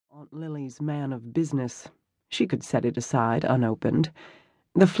Aunt Lily's man of business. She could set it aside unopened.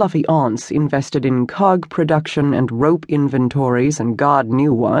 The fluffy aunts invested in cog production and rope inventories and God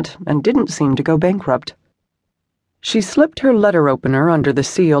knew what, and didn't seem to go bankrupt. She slipped her letter opener under the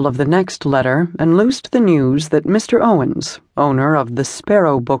seal of the next letter and loosed the news that Mr. Owens, owner of the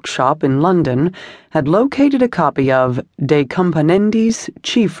Sparrow Bookshop in London, had located a copy of De Componendis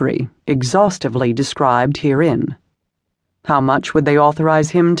Cifri, exhaustively described herein. How much would they authorize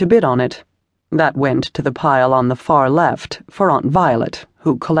him to bid on it? That went to the pile on the far left for Aunt Violet,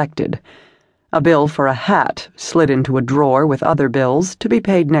 who collected. A bill for a hat slid into a drawer with other bills to be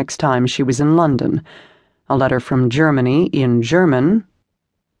paid next time she was in London. A letter from Germany in German.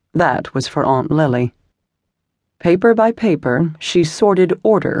 That was for Aunt Lily. Paper by paper, she sorted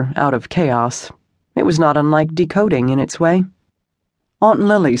order out of chaos. It was not unlike decoding in its way. Aunt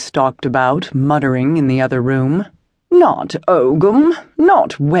Lily stalked about, muttering in the other room. Not Ogham,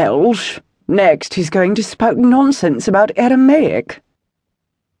 not Welsh. Next he's going to spout nonsense about Aramaic.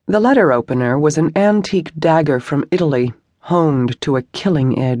 The letter opener was an antique dagger from Italy, honed to a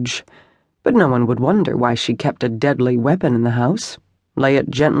killing edge. But no one would wonder why she kept a deadly weapon in the house. Lay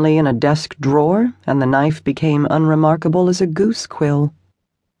it gently in a desk drawer, and the knife became unremarkable as a goose quill.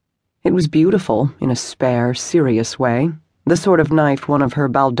 It was beautiful in a spare, serious way, the sort of knife one of her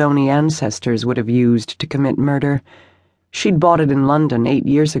Baldoni ancestors would have used to commit murder. She'd bought it in London 8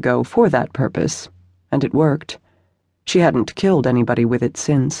 years ago for that purpose, and it worked. She hadn't killed anybody with it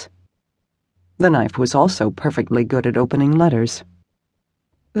since. The knife was also perfectly good at opening letters.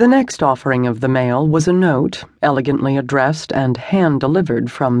 The next offering of the mail was a note, elegantly addressed and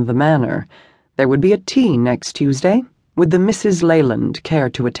hand-delivered from the Manor. There would be a tea next Tuesday. Would the Mrs. Leyland care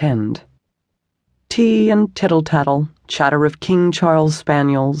to attend? Tea and tittle-tattle, chatter of King Charles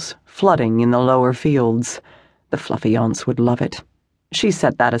spaniels, flooding in the lower fields. The fluffy aunts would love it. She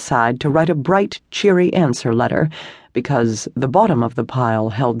set that aside to write a bright, cheery answer letter, because the bottom of the pile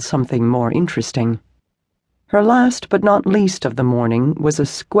held something more interesting. Her last but not least of the morning was a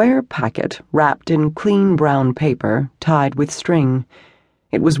square packet wrapped in clean brown paper, tied with string.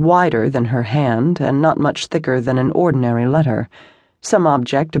 It was wider than her hand and not much thicker than an ordinary letter. Some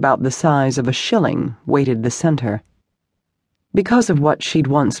object about the size of a shilling weighted the center. Because of what she'd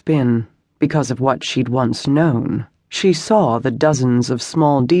once been, because of what she'd once known, she saw the dozens of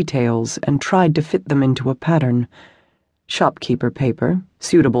small details and tried to fit them into a pattern. Shopkeeper paper,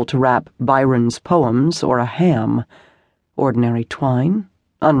 suitable to wrap Byron's poems or a ham. Ordinary twine,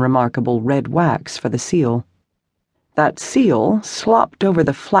 unremarkable red wax for the seal. That seal slopped over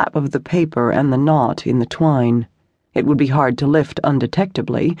the flap of the paper and the knot in the twine. It would be hard to lift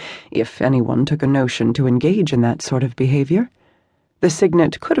undetectably, if anyone took a notion to engage in that sort of behavior. The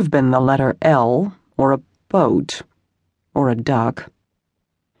signet could have been the letter L, or a boat, or a duck.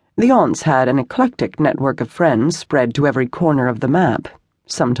 The aunts had an eclectic network of friends spread to every corner of the map.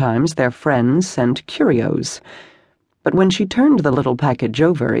 Sometimes their friends sent curios. But when she turned the little package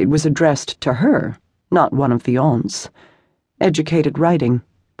over, it was addressed to her, not one of the aunts. Educated writing,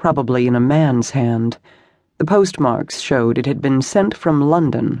 probably in a man's hand. The postmarks showed it had been sent from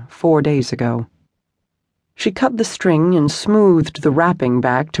London 4 days ago. She cut the string and smoothed the wrapping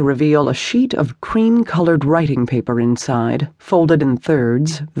back to reveal a sheet of cream-colored writing paper inside, folded in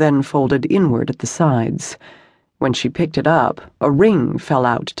thirds, then folded inward at the sides. When she picked it up, a ring fell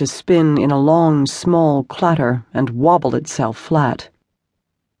out to spin in a long, small clatter and wobble itself flat.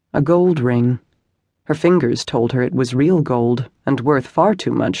 A gold ring. Her fingers told her it was real gold, and worth far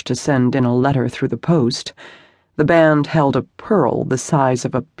too much to send in a letter through the post. The band held a pearl the size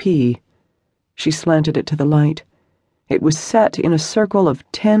of a pea. She slanted it to the light. It was set in a circle of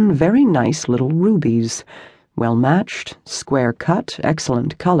 10 very nice little rubies, well-matched, square-cut,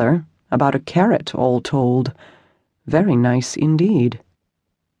 excellent color, about a carat all told. Very nice indeed.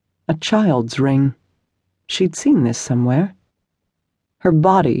 A child's ring. She'd seen this somewhere. Her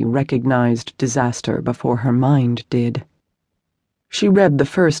body recognized disaster before her mind did. She read the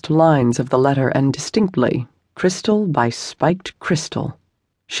first lines of the letter and distinctly, crystal by spiked crystal.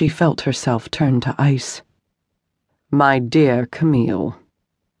 She felt herself turn to ice. My dear Camille,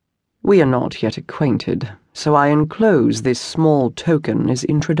 we are not yet acquainted, so I enclose this small token as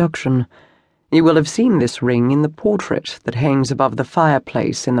introduction. You will have seen this ring in the portrait that hangs above the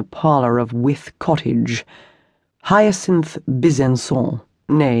fireplace in the parlor of Wythe Cottage. Hyacinth Besançon,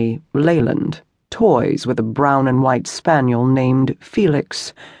 née Leyland, toys with a brown and white spaniel named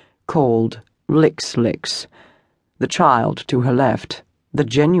Felix, called Lix. The child to her left, the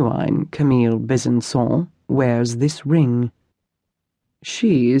genuine Camille Besançon, wears this ring.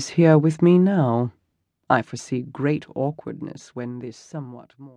 She is here with me now. I foresee great awkwardness when this somewhat more